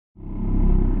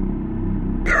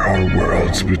are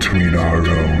worlds between our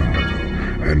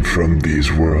own, and from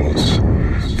these worlds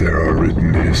there are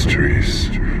written histories,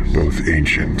 both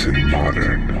ancient and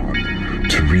modern.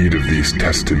 To read of these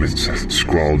testaments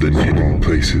scrawled in hidden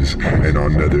places and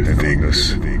on nether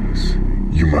things,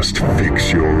 you must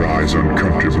fix your eyes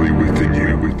uncomfortably within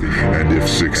you, and if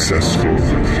successful,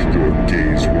 your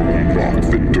gaze will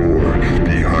unlock the door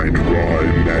behind raw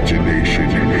imagination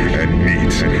and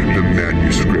meet the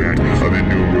manuscript of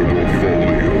innumerable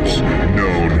folios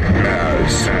known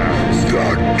as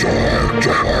the Dark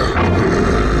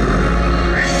Verse.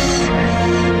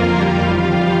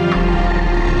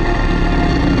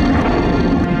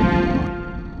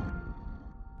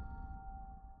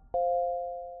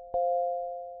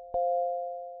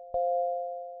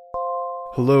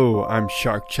 Hello, I'm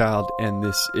Sharkchild, and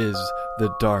this is The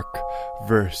Dark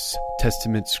Verse,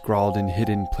 testament scrawled in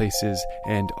hidden places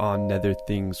and on nether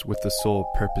things, with the sole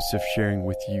purpose of sharing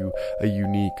with you a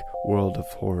unique world of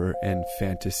horror and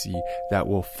fantasy that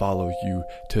will follow you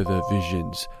to the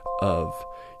visions of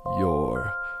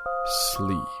your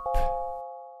sleep.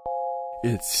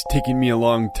 It's taken me a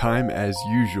long time, as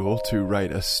usual, to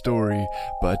write a story,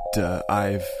 but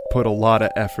I've put a lot of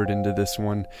effort into this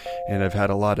one, and I've had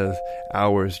a lot of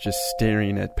hours just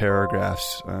staring at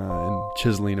paragraphs and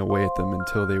chiseling away at them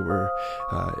until they were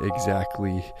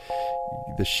exactly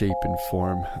the shape and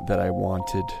form that I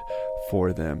wanted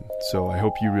for them. So I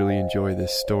hope you really enjoy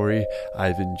this story.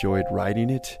 I've enjoyed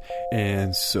writing it,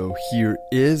 and so here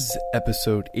is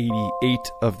episode 88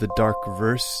 of The Dark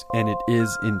Verse, and it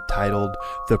is entitled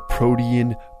The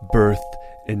Protean Birth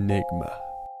Enigma.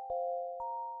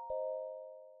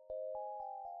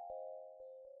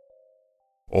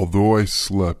 Although I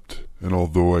slept and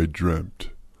although I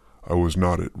dreamt, I was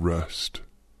not at rest.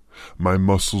 My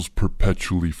muscles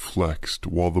perpetually flexed,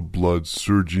 while the blood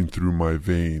surging through my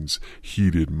veins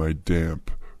heated my damp,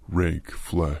 rank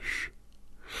flesh.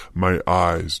 My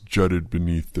eyes jutted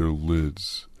beneath their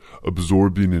lids,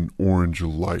 absorbing an orange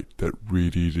light that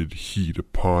radiated heat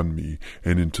upon me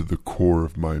and into the core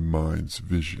of my mind's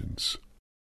visions.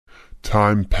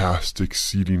 Time passed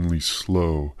exceedingly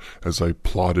slow as I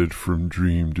plodded from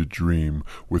dream to dream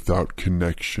without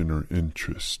connection or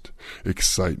interest,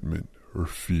 excitement or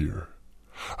fear.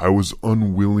 I was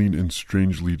unwilling and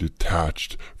strangely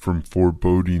detached from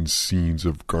foreboding scenes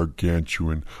of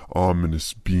gargantuan,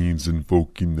 ominous beings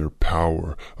invoking their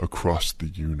power across the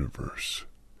universe.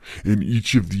 In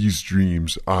each of these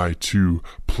dreams, I, too,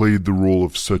 played the role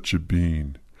of such a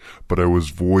being, but I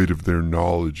was void of their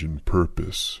knowledge and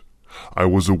purpose. I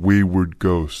was a wayward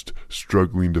ghost,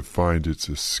 struggling to find its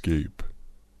escape.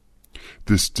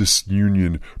 This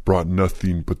disunion brought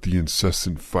nothing but the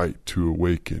incessant fight to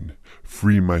awaken,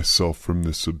 free myself from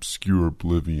this obscure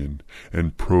oblivion,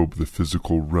 and probe the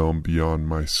physical realm beyond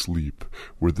my sleep,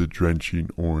 where the drenching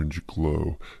orange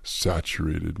glow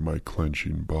saturated my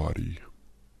clenching body.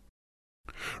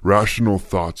 Rational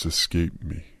thoughts escaped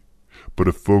me, but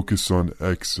a focus on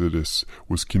exodus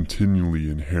was continually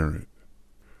inherent.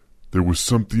 There was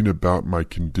something about my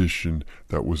condition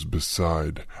that was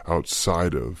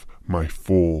outside of, my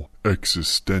full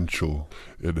existential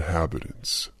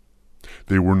inhabitants.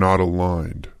 They were not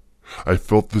aligned. I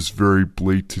felt this very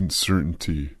blatant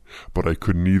certainty, but I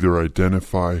could neither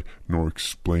identify nor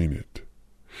explain it.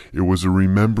 It was a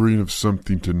remembering of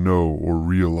something to know or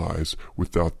realize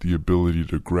without the ability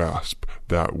to grasp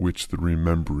that which the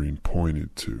remembering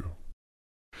pointed to.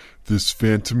 This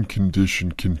phantom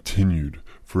condition continued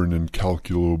for an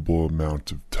incalculable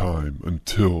amount of time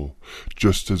until,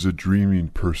 just as a dreaming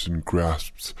person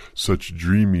grasps such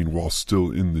dreaming while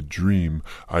still in the dream,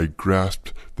 I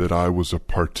grasped that I was a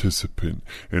participant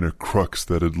in a crux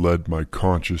that had led my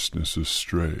consciousness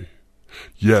astray.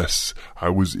 Yes, I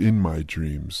was in my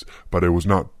dreams, but I was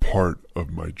not part of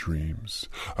my dreams.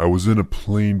 I was in a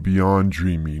plane beyond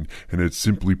dreaming, and had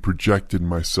simply projected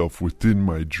myself within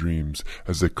my dreams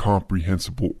as a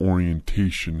comprehensible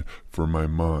orientation for my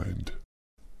mind.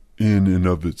 In and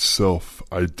of itself,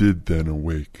 I did then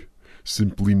awake,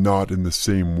 simply not in the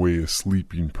same way a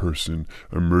sleeping person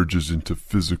emerges into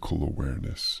physical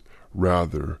awareness.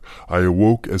 Rather, I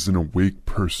awoke as an awake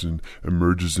person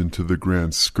emerges into the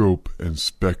grand scope and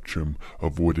spectrum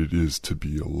of what it is to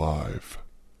be alive.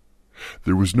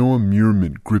 There was no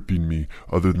allurement gripping me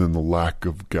other than the lack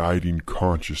of guiding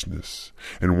consciousness,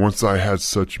 and once I had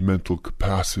such mental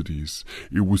capacities,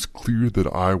 it was clear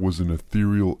that I was an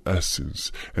ethereal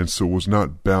essence, and so was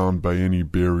not bound by any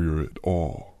barrier at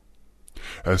all.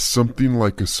 As something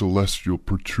like a celestial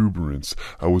protuberance,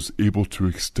 I was able to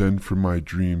extend from my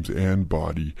dreams and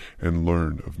body and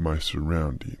learn of my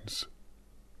surroundings.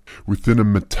 Within a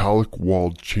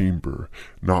metallic-walled chamber,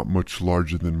 not much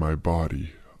larger than my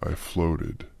body, I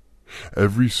floated.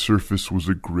 Every surface was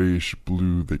a grayish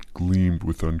blue that gleamed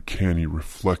with uncanny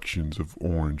reflections of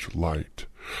orange light,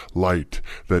 light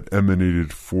that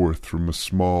emanated forth from a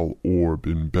small orb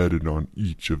embedded on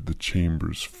each of the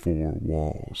chamber's 4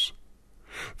 walls.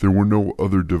 There were no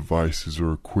other devices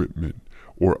or equipment,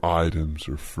 or items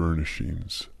or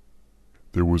furnishings.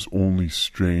 There was only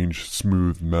strange,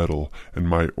 smooth metal and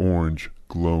my orange,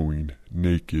 glowing,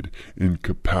 naked,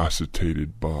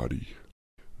 incapacitated body.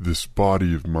 This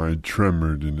body of mine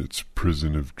tremored in its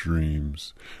prison of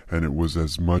dreams, and it was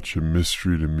as much a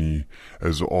mystery to me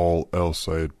as all else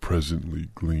I had presently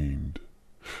gleaned.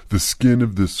 The skin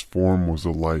of this form was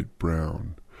a light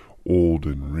brown, old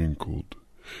and wrinkled.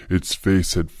 Its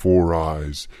face had 4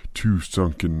 eyes, 2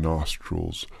 sunken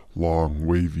nostrils, long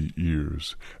wavy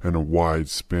ears, and a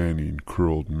wide-spanning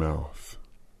curled mouth.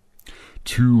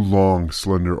 2 long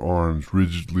slender arms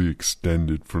rigidly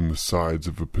extended from the sides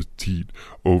of a petite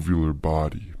ovular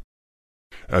body.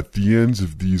 At the ends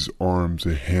of these arms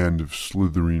a hand of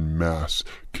slithering mass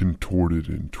contorted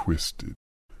and twisted.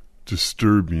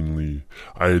 Disturbingly,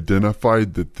 I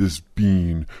identified that this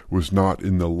being was not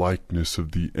in the likeness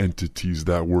of the entities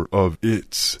that were of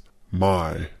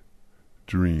my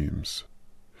dreams.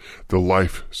 The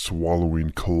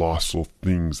life-swallowing colossal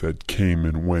things that came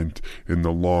and went in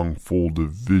the long fold of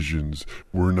visions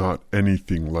were not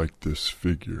anything like this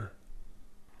figure.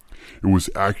 It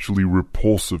was actually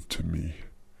repulsive to me.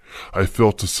 I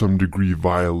felt to some degree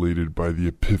violated by the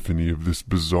epiphany of this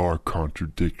bizarre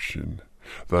contradiction,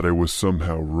 that I was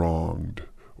somehow wronged,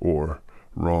 or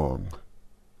wrong.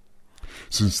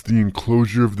 Since the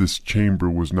enclosure of this chamber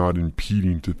was not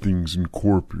impeding to things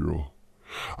incorporeal,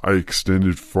 I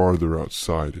extended farther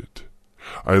outside it.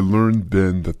 I learned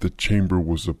then that the chamber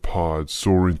was a pod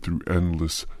soaring through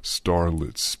endless,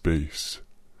 starlit space.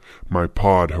 My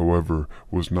pod, however,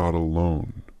 was not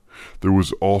alone. There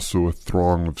was also a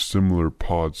throng of similar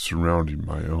pods surrounding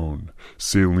my own,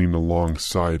 sailing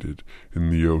alongside it in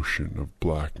the ocean of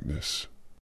blackness.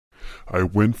 I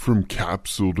went from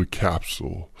capsule to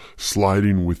capsule,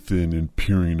 sliding within and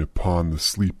peering upon the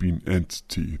sleeping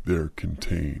entity there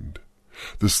contained.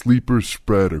 The sleepers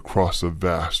spread across a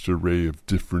vast array of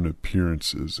different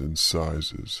appearances and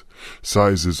sizes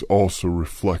also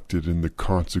reflected in the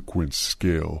consequent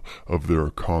scale of their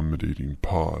accommodating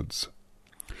pods.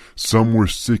 Some were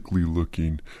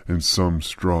sickly-looking, and some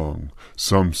strong,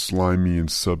 some slimy in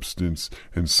substance,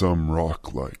 and some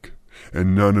rock-like,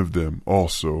 and none of them,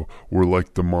 also, were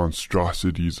like the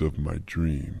monstrosities of my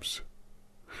dreams.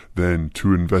 Then,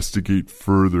 to investigate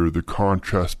further the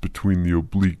contrast between the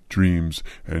oblique dreams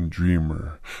and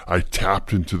dreamer, I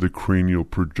tapped into the cranial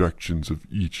projections of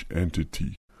each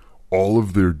entity. All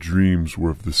of their dreams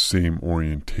were of the same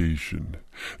orientation.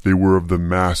 They were of the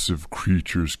massive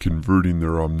creatures converting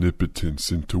their omnipotence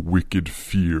into wicked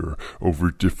fear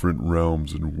over different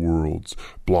realms and worlds,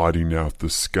 blotting out the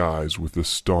skies with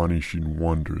astonishing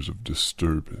wonders of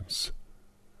disturbance.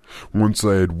 Once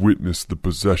I had witnessed the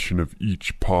possession of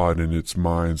each pod in its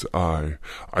mind's eye,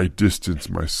 I distanced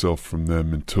myself from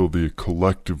them until they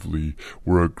collectively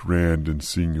were a grand and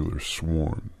singular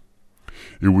swarm.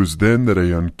 It was then that I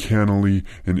uncannily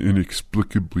and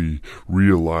inexplicably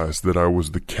realized that I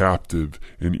was the captive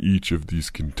in each of these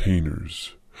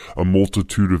containers. A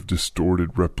multitude of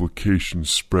distorted replications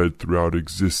spread throughout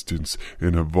existence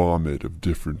in a vomit of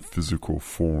different physical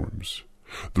forms.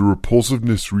 The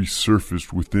repulsiveness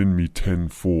resurfaced within me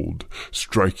tenfold,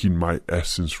 striking my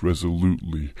essence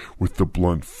resolutely with the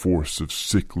blunt force of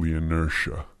sickly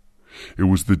inertia. It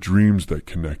was the dreams that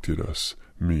connected us,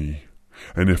 me,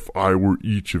 and if I were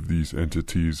each of these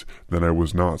entities, then I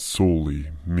was not solely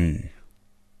me.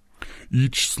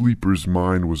 Each sleeper's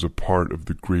mind was a part of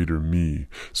the greater me,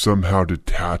 somehow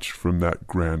detached from that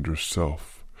grander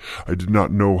self. I did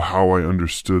not know how I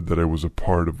understood that I was a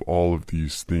part of all of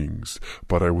these things,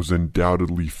 but I was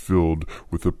undoubtedly filled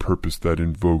with a purpose that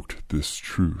invoked this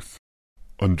truth.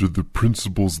 Under the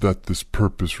principles that this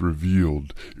purpose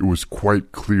revealed, it was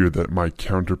quite clear that my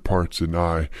counterparts and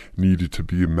I needed to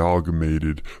be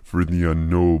amalgamated for the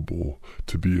unknowable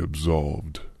to be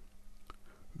absolved.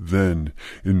 Then,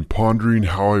 in pondering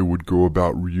how I would go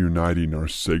about reuniting our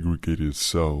segregated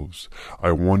selves,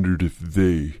 I wondered if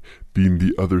they, being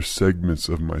the other segments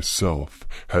of myself,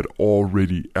 had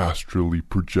already astrally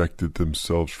projected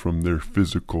themselves from their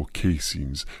physical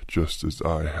casings just as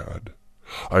I had.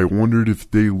 I wondered if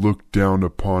they looked down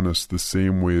upon us the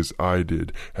same way as I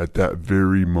did at that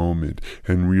very moment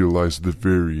and realized the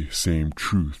very same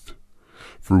truth.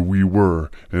 For we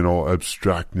were, in all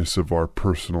abstractness of our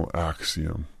personal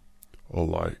axiom,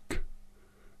 alike.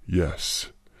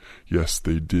 Yes,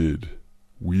 they did.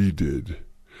 We did.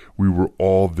 We were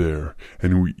all there,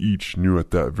 and we each knew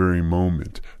at that very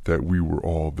moment that we were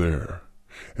all there.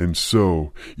 And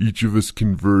so, each of us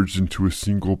converged into a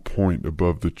single point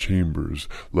above the chambers,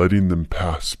 letting them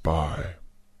pass by.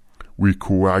 We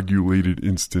coagulated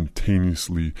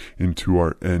instantaneously into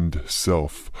our end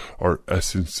self. Our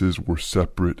essences were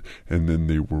separate, and then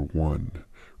they were one.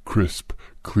 Crisp,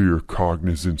 clear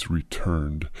cognizance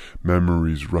returned,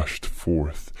 memories rushed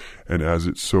forth, and as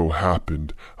it so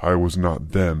happened, I was not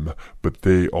them, but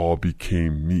they all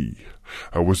became me.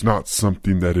 I was not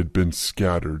something that had been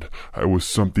scattered. I was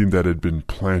something that had been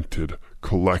planted,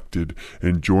 collected,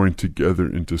 and joined together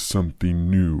into something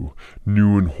new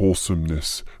in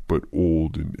wholesomeness, but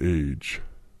old in age.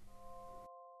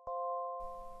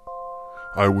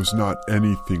 I was not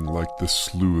anything like the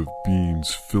slew of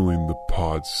beings filling the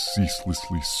pods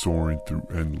ceaselessly soaring through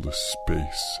endless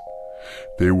space.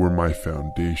 They were my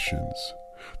foundations,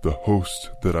 the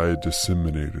host that I had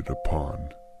disseminated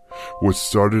upon. What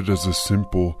started as a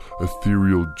simple,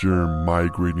 ethereal germ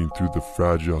migrating through the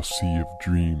fragile sea of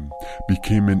dream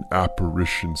became an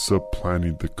apparition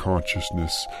supplanting the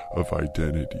consciousness of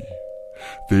identity.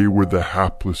 They were the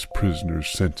hapless prisoners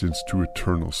sentenced to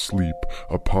eternal sleep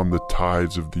upon the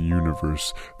tides of the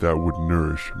universe that would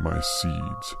nourish my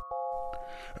seeds.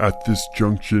 At this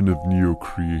junction of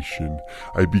neo-creation,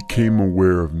 I became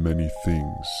aware of many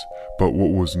things, but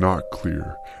what was not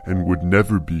clear, and would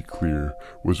never be clear,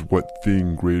 was what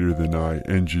thing greater than I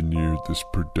engineered this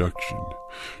production.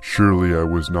 Surely I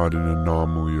was not an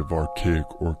anomaly of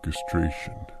archaic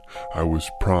orchestration. I was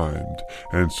primed,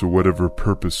 and so whatever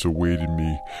purpose awaited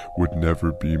me would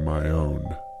never be my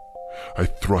own. I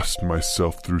thrust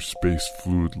myself through space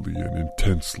fluidly and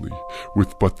intensely,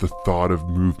 with but the thought of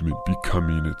movement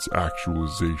becoming its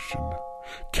actualization,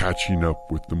 catching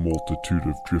up with the multitude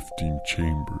of drifting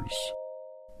chambers.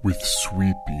 With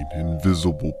sweeping,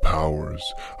 invisible powers,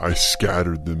 I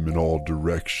scattered them in all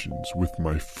directions with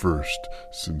my first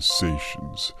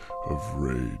sensations of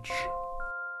rage.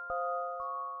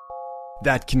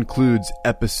 That concludes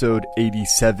episode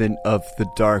 87 of The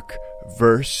Dark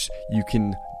Verse. You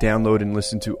can download and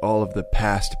listen to all of the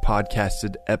past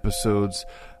podcasted episodes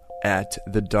at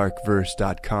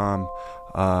thedarkverse.com,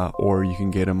 or you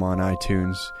can get them on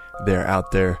iTunes. They're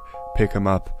out there. Pick them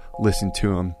up, listen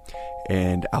to them,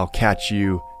 and I'll catch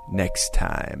you next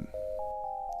time.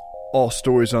 All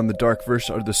stories on The Dark Verse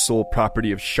are the sole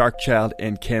property of Sharkchild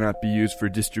and cannot be used for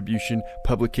distribution,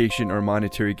 publication, or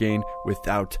monetary gain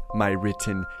without my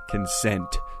written consent.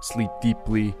 Sleep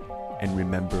deeply and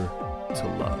remember to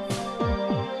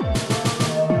love.